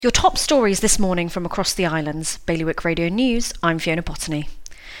Your top stories this morning from across the islands. Bailiwick Radio News, I'm Fiona Potney.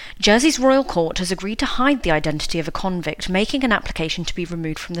 Jersey's Royal Court has agreed to hide the identity of a convict making an application to be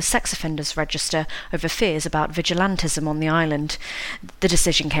removed from the sex offenders register over fears about vigilantism on the island. The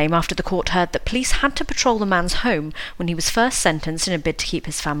decision came after the court heard that police had to patrol the man's home when he was first sentenced in a bid to keep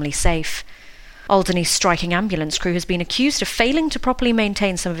his family safe. Alderney's striking ambulance crew has been accused of failing to properly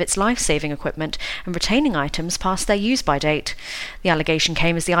maintain some of its life-saving equipment and retaining items past their use-by date. The allegation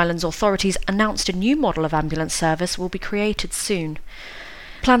came as the island's authorities announced a new model of ambulance service will be created soon.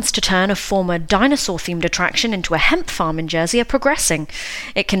 Plans to turn a former dinosaur-themed attraction into a hemp farm in Jersey are progressing.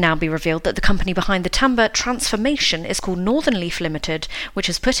 It can now be revealed that the company behind the Tambor transformation is called Northern Leaf Limited, which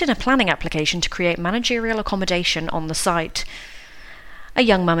has put in a planning application to create managerial accommodation on the site. A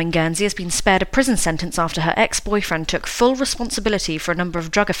young mum in Guernsey has been spared a prison sentence after her ex-boyfriend took full responsibility for a number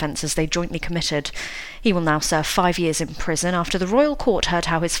of drug offences they jointly committed. He will now serve 5 years in prison after the Royal Court heard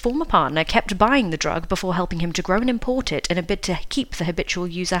how his former partner kept buying the drug before helping him to grow and import it in a bid to keep the habitual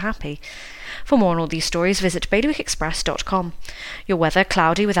user happy. For more on all these stories, visit bailiwickexpress.com. Your weather,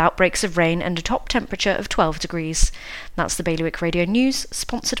 cloudy with outbreaks of rain and a top temperature of 12 degrees. That's the Bailiwick Radio News,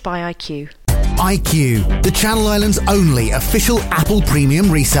 sponsored by IQ. iQ, the Channel Islands' only official Apple premium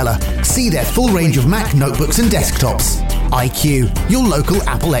reseller. See their full range of Mac notebooks and desktops. iQ, your local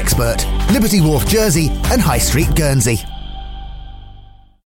Apple expert. Liberty Wharf, Jersey and High Street, Guernsey.